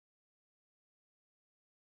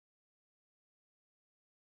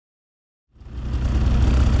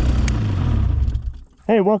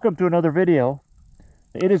Hey, welcome to another video.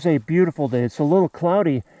 It is a beautiful day. It's a little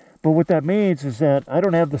cloudy, but what that means is that I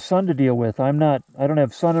don't have the sun to deal with. I don't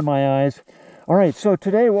have sun in my eyes. All right, so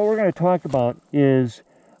today what we're going to talk about is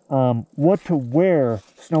what to wear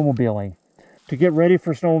snowmobiling. To get ready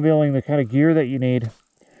for snowmobiling, the kind of gear that you need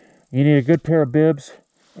a good pair of bibs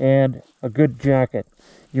and a good jacket.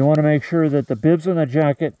 You want to make sure that the bibs and the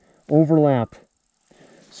jacket overlap.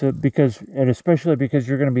 So especially because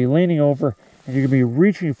you're going to be leaning over and you're going to be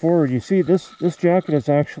reaching forward. You see, this jacket is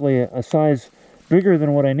actually a size bigger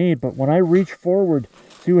than what I need, but when I reach forward,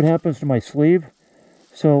 see what happens to my sleeve?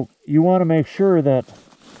 So you want to make sure that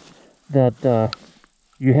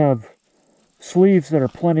you have sleeves that are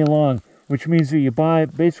plenty long, which means that you buy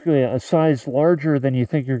basically a size larger than you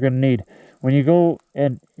think you're going to need. When you go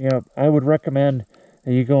and, I would recommend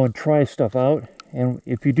that you go and try stuff out, and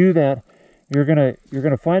if you do that, you're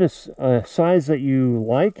gonna find a size that you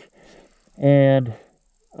like, and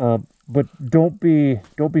but don't be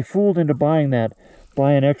fooled into buying that.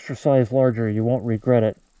 Buy an extra size larger. You won't regret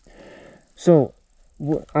it. So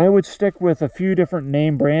I would stick with a few different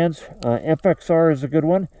name brands. FXR is a good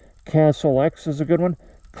one. Castle X is a good one.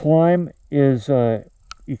 Climb is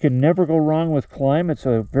you can never go wrong with Climb. It's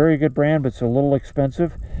a very good brand, but it's a little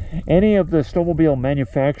expensive. Any of the snowmobile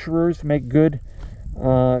manufacturers make good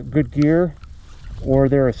gear, or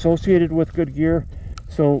they're associated with good gear.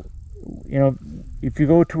 So if you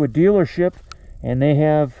go to a dealership and they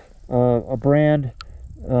have a brand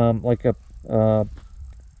like a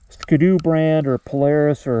Skidoo brand or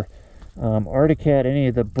Polaris or Arctic-Cat, any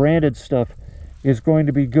of the branded stuff is going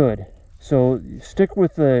to be good. So stick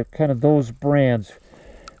with the kind of those brands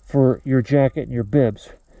for your jacket and your bibs.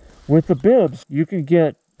 With the bibs, you can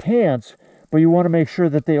get pants, but you want to make sure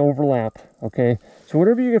that they overlap. Okay, so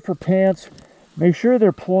whatever you get for pants, make sure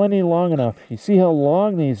they're plenty long enough. You see how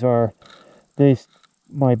long these are?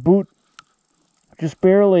 My boot just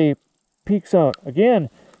barely peeks out. Again,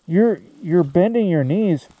 you're bending your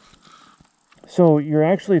knees, so you're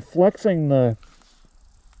actually flexing the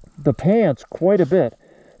pants quite a bit.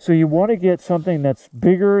 So you want to get something that's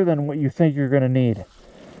bigger than what you think you're going to need.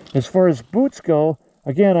 As far as boots go,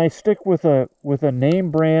 again, I stick with a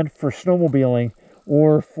name brand for snowmobiling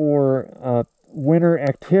or for winter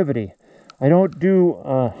activity. I don't do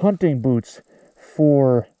hunting boots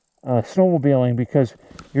for snowmobiling, because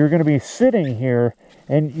you're going to be sitting here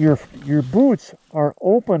and your boots are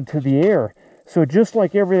open to the air. So just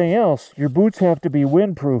like everything else, your boots have to be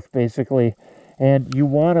windproof basically, and you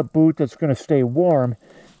want a boot that's going to stay warm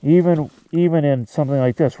even in something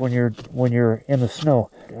like this when you're in the snow.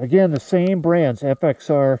 Again, the same brands,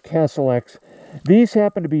 FXR, Castle X. These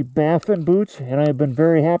happen to be Baffin boots, and I've been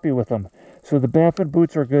very happy with them. So the Baffin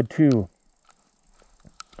boots are good too.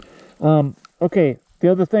 Okay,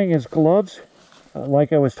 the other thing is gloves.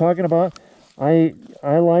 Like I was talking about, I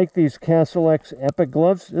like these Castle X Epic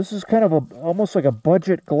gloves. This is kind of almost like a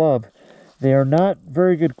budget glove. They are not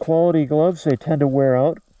very good quality gloves. They tend to wear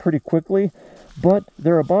out pretty quickly, but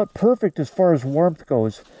they're about perfect as far as warmth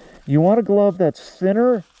goes. You want a glove that's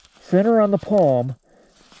thinner on the palm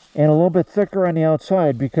and a little bit thicker on the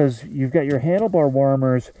outside, because you've got your handlebar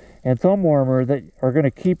warmers and thumb warmer that are going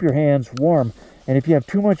to keep your hands warm. And if you have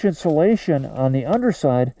too much insulation on the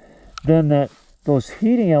underside, then those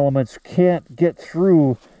heating elements can't get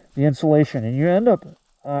through the insulation, and you end up,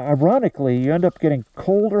 ironically, you end up getting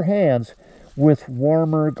colder hands with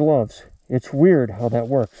warmer gloves. It's weird how that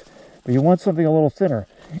works, but you want something a little thinner.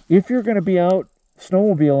 If you're going to be out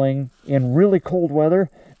snowmobiling in really cold weather,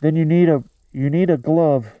 then you need a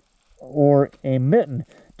glove or a mitten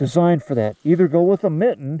designed for that. Either go with a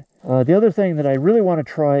mitten. The other thing that I really want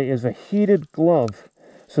to try is a heated glove.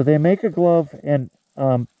 So they make a glove, and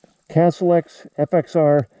Castle X,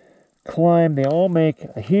 FXR, Climb, they all make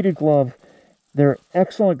a heated glove. They're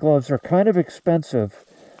excellent gloves. They're kind of expensive,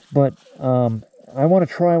 but I want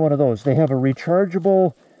to try one of those. They have a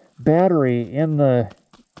rechargeable battery in the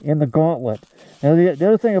gauntlet. Now the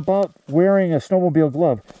other thing about wearing a snowmobile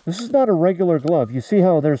glove, this is not a regular glove. You see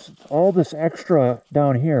how there's all this extra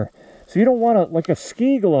down here. So you don't want like a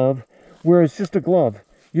ski glove where it's just a glove.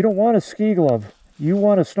 You don't want a ski glove. You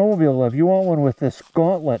want a snowmobile glove. You want one with this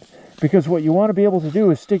gauntlet, because what you want to be able to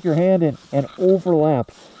do is stick your hand in and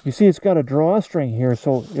overlap. You see it's got a drawstring here,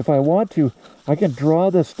 so if I want to, I can draw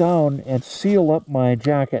this down and seal up my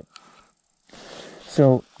jacket.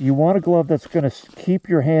 So you want a glove that's going to keep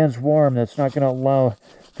your hands warm, that's not going to allow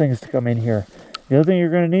things to come in here. The other thing you're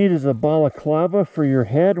going to need is a balaclava for your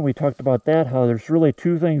head, and we talked about that, how there's really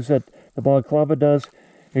two things that the balaclava does.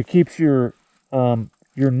 It keeps your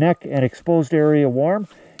neck and exposed area warm,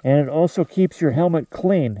 And it also keeps your helmet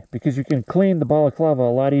clean, because you can clean the balaclava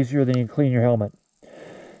a lot easier than you can clean your helmet.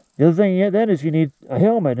 The other thing then is you need a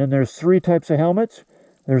helmet, and there's 3 types of helmets.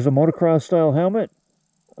 There's a motocross style helmet,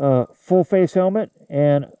 a full face helmet,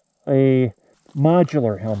 and a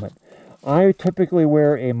modular helmet. I typically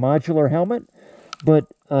wear a modular helmet, but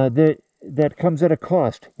that comes at a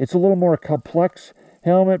cost. It's a little more complex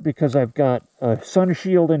helmet because I've got a sun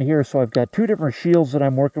shield in here, so I've got 2 different shields that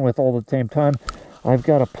I'm working with all at the same time. I've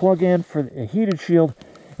got a plug-in for a heated shield,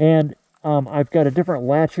 and I've got a different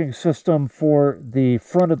latching system for the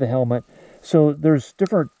front of the helmet. So there's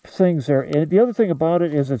different things there. And the other thing about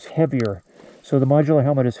it is it's heavier. So the modular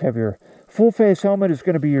helmet is heavier. Full face helmet is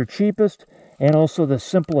going to be your cheapest and also the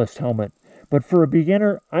simplest helmet. But for a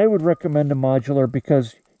beginner, I would recommend a modular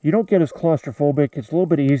because you don't get as claustrophobic. It's a little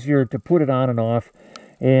bit easier to put it on and off.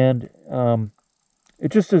 And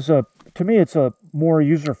it just is to me, it's a more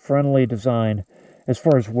user-friendly design as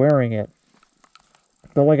far as wearing it.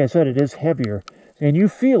 But like I said, it is heavier. And you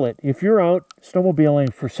feel it. If you're out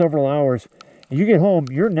snowmobiling for several hours, and you get home,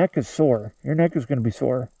 your neck is sore. Your neck is going to be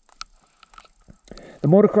sore. The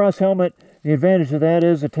motocross helmet, the advantage of that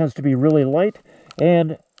is it tends to be really light,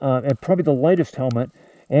 and probably the lightest helmet.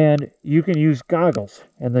 And you can use goggles.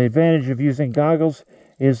 And the advantage of using goggles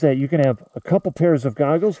is that you can have a couple pairs of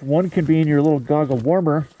goggles. One can be in your little goggle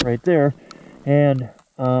warmer right there. And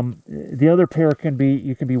the other pair can be,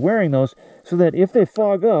 you can be wearing those so that if they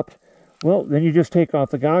fog up, well, then you just take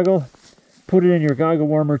off the goggle, put it in your goggle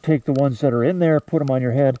warmer, take the ones that are in there, put them on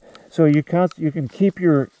your head. So you can keep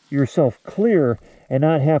yourself clear and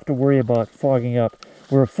not have to worry about fogging up.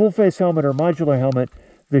 Where a full face helmet or modular helmet,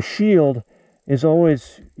 the shield is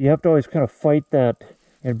always, you have to always kind of fight that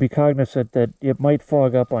and be cognizant that it might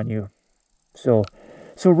fog up on you. So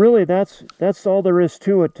really that's all there is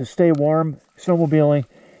to it to stay warm snowmobiling.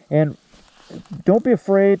 And don't be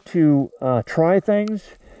afraid to try things.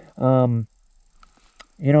 You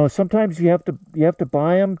know, sometimes you have to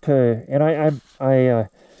buy them to, and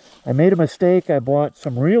I made a mistake. I bought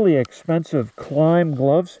some really expensive climb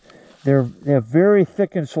gloves. They have very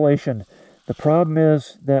thick insulation. The problem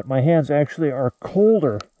is that my hands actually are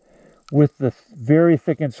colder with the very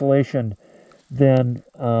thick insulation than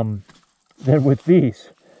with these.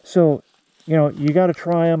 So, you know, you got to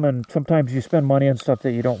try them, and sometimes you spend money on stuff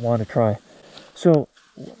that you don't want to try. So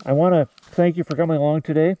I want to thank you for coming along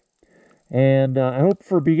today. And I hope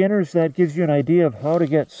for beginners that gives you an idea of how to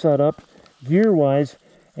get set up gear-wise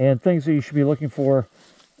and things that you should be looking for.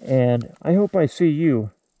 And I hope I see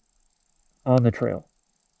you on the trail.